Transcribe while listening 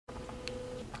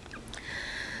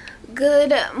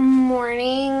Good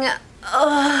morning.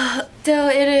 So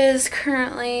it is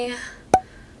currently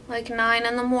like 9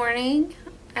 in the morning.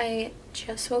 I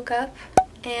just woke up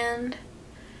and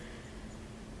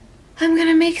I'm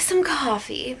gonna make some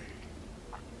coffee.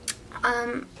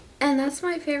 And that's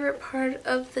my favorite part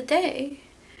of the day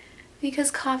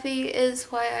because coffee is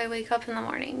why I wake up in the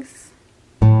mornings.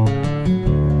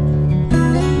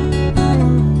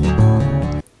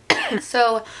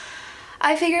 So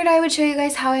I figured I would show you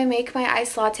guys how I make my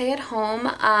iced latte at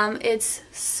home. It's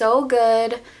so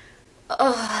good.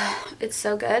 Oh, it's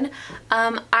so good.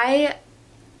 I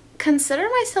consider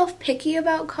myself picky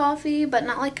about coffee, but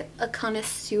not like a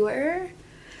connoisseur.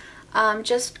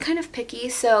 Just kind of picky.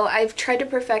 So I've tried to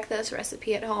perfect this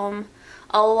recipe at home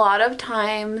a lot of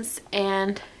times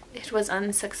and it was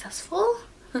unsuccessful.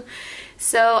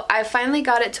 So I finally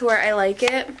got it to where I like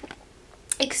it.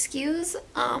 Excuse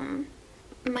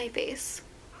my face.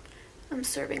 I'm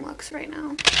serving looks right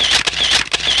now.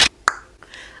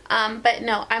 But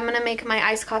no, I'm gonna make my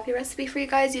iced coffee recipe for you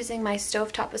guys using my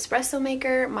Stovetop espresso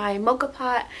maker, my Moka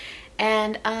Pot,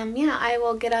 and yeah, I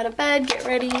will get out of bed, get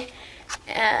ready,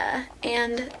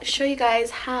 and show you guys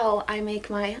how I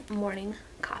make my morning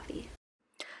coffee.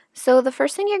 So the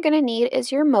first thing you're going to need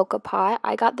is your Moka Pot.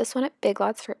 I got this one at Big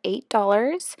Lots for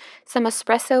 $8. Some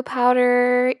espresso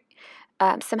powder,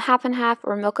 some half and half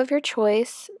or milk of your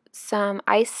choice, some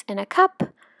ice in a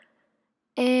cup,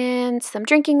 and some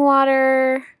drinking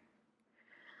water,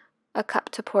 a cup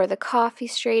to pour the coffee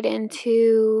straight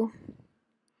into,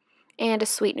 and a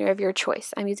sweetener of your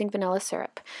choice. I'm using vanilla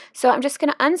syrup. So I'm just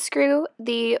going to unscrew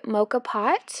the Moka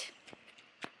Pot.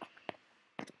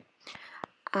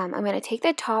 I'm going to take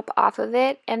the top off of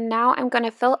it, and now I'm going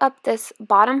to fill up this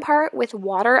bottom part with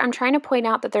water. I'm trying to point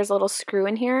out that there's a little screw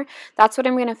in here. That's what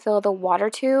I'm going to fill the water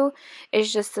to,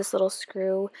 is just this little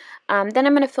screw. Then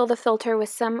I'm going to fill the filter with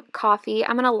some coffee.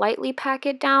 I'm going to lightly pack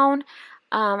it down.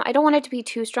 I don't want it to be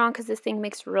too strong because this thing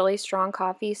makes really strong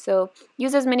coffee, so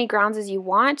use as many grounds as you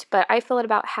want, but I fill it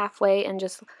about halfway and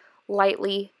just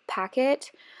lightly pack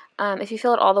it. If you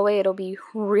fill it all the way, it'll be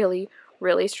really,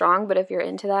 really strong, but if you're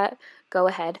into that, go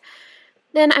ahead.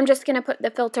 Then I'm just going to put the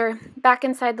filter back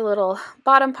inside the little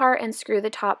bottom part and screw the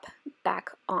top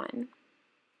back on.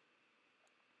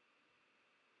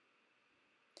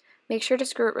 Make sure to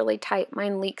screw it really tight.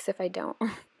 Mine leaks if I don't.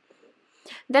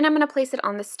 Then I'm going to place it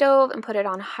on the stove and put it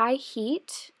on high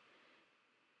heat.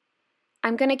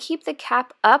 I'm going to keep the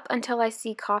cap up until I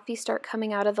see coffee start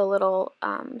coming out of the little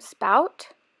spout.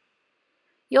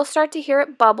 You'll start to hear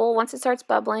it bubble. Once it starts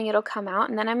bubbling, it'll come out,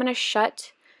 and then I'm going to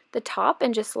shut the top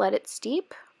and just let it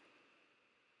steep.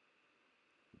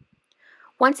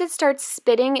 Once it starts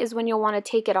spitting is when you'll want to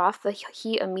take it off the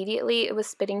heat immediately. It was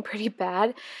spitting pretty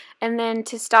bad. And then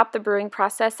to stop the brewing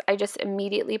process, I just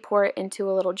immediately pour it into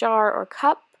a little jar or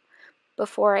cup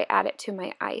before I add it to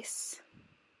my ice.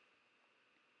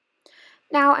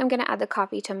 Now I'm going to add the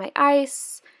coffee to my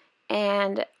ice,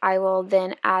 and I will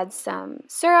then add some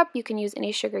syrup. You can use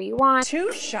any sugar you want.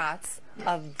 2 shots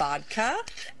of vodka.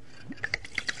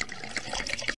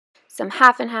 Some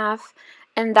half and half,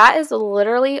 and that is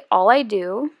literally all I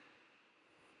do.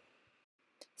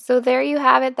 So there you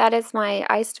have it. That is my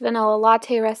iced vanilla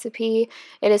latte recipe.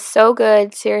 It is so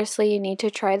good. Seriously, you need to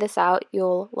try this out.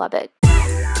 You'll love it.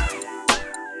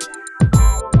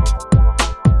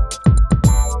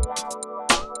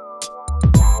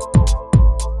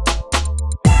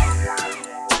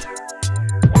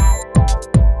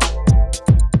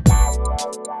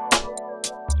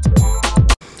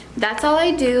 That's all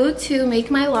I do to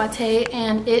make my latte,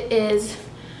 and it is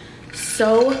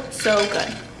so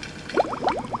good.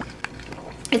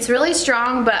 It's really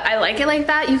strong, but I like it like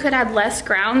that. You could add less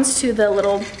grounds to the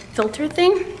little filter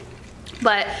thing,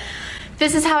 but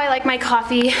this is how I like my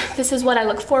coffee. This is what I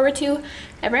look forward to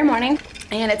every morning,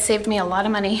 and it saved me a lot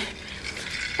of money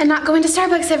and not going to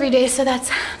Starbucks every day, so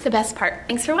that's the best part.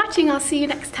 Thanks for watching. I'll see you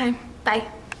next time. Bye.